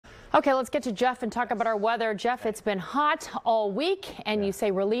Okay, let's get to Jeff and talk about our weather. Jeff, it's been hot all week, and you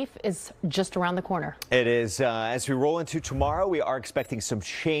say relief is just around the corner. It is. As we roll into tomorrow, we are expecting some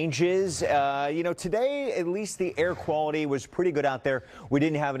changes. Today, at least the air quality was pretty good out there. We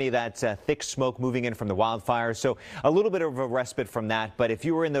didn't have any of that thick smoke moving in from the wildfires, so a little bit of a respite from that. But if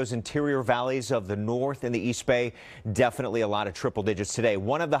you were in those interior valleys of the North and the East Bay, definitely a lot of triple digits today.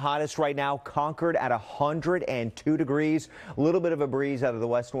 One of the hottest right now, Concord at 102 degrees. A little bit of a breeze out of the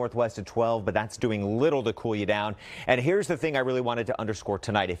west-northwest at 12, but that's doing little to cool you down. And here's the thing I really wanted to underscore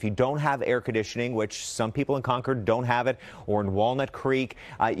tonight. If you don't have air conditioning, which some people in Concord don't have it, or in Walnut Creek,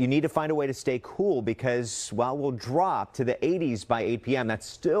 you need to find a way to stay cool because while we'll drop to the 80s by 8 p.m., that's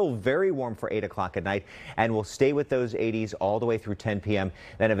still very warm for 8 o'clock at night, and we'll stay with those 80s all the way through 10 p.m.,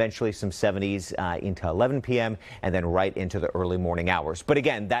 then eventually some 70s into 11 p.m., and then right into the early morning hours. But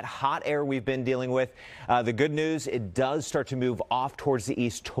again, that hot air we've been dealing with, the good news, it does start to move off towards the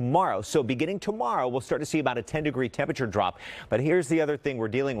east tomorrow. So beginning tomorrow, we'll start to see about a 10-degree temperature drop. But here's the other thing we're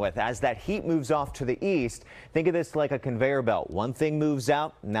dealing with. As that heat moves off to the east, think of this like a conveyor belt. One thing moves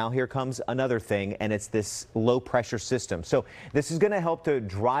out, now here comes another thing, and it's this low pressure system. So this is going to help to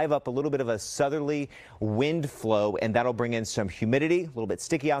drive up a little bit of a southerly wind flow, and that'll bring in some humidity, a little bit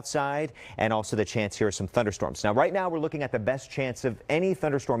sticky outside, and also the chance here of some thunderstorms. Now, right now, we're looking at the best chance of any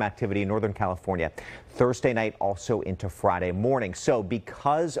thunderstorm activity in Northern California Thursday night, also into Friday morning. So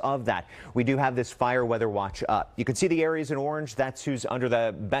because of that, we do have this fire weather watch up. You can see the areas in orange. That's who's under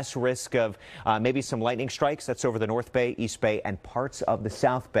the best risk of maybe some lightning strikes. That's over the North Bay, East Bay, and parts of the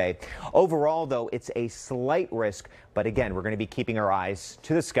South Bay. Overall, though, it's a slight risk. But again, we're going to be keeping our eyes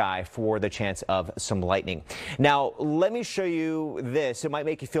to the sky for the chance of some lightning. Now, let me show you this. It might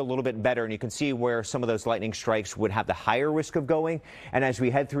make you feel a little bit better, and you can see where some of those lightning strikes would have the higher risk of going. And as we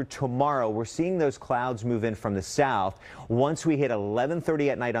head through tomorrow, we're seeing those clouds move in from the south. Once we hit 11:30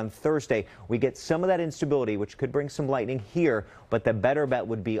 at night on Thursday, we get some of that instability, which could bring some lightning here. But the better bet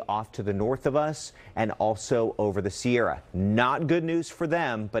would be off to the north of us and also over the Sierra. Not good news for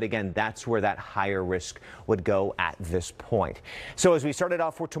them, but again, that's where that higher risk would go at this point. So as we started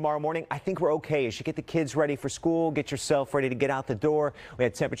off for tomorrow morning, I think we're okay. As you get the kids ready for school, get yourself ready to get out the door. We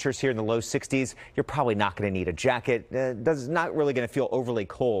had temperatures here in the low 60s. You're probably not going to need a jacket. Not really going to feel overly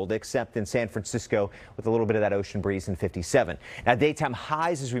cold, except in San Francisco with a little bit of that ocean breeze in 57. Now, daytime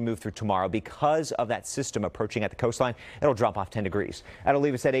highs as we move through tomorrow, because of that system approaching at the coastline, it'll drop off 10 degrees. That'll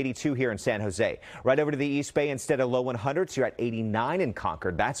leave us at 82 here in San Jose. Right over to the East Bay, instead of low 100s, you're at 89 in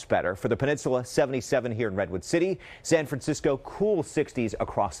Concord. That's better. For the peninsula, 77 here in Redwood City. San Francisco, cool 60s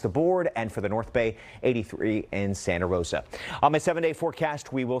across the board. And for the North Bay, 83 in Santa Rosa. On my 7-day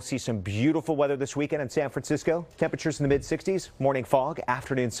forecast, we will see some beautiful weather this weekend in San Francisco. Temperatures in the mid 60s, morning fog,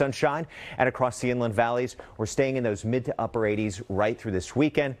 afternoon sunshine, and across the inland valleys, we're staying in those mid to upper 80s right through this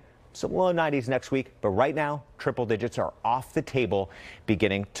weekend. Some low 90s next week, but right now, triple digits are off the table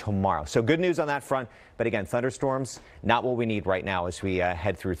beginning tomorrow. So good news on that front. But again, thunderstorms, not what we need right now as we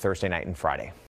head through Thursday night and Friday.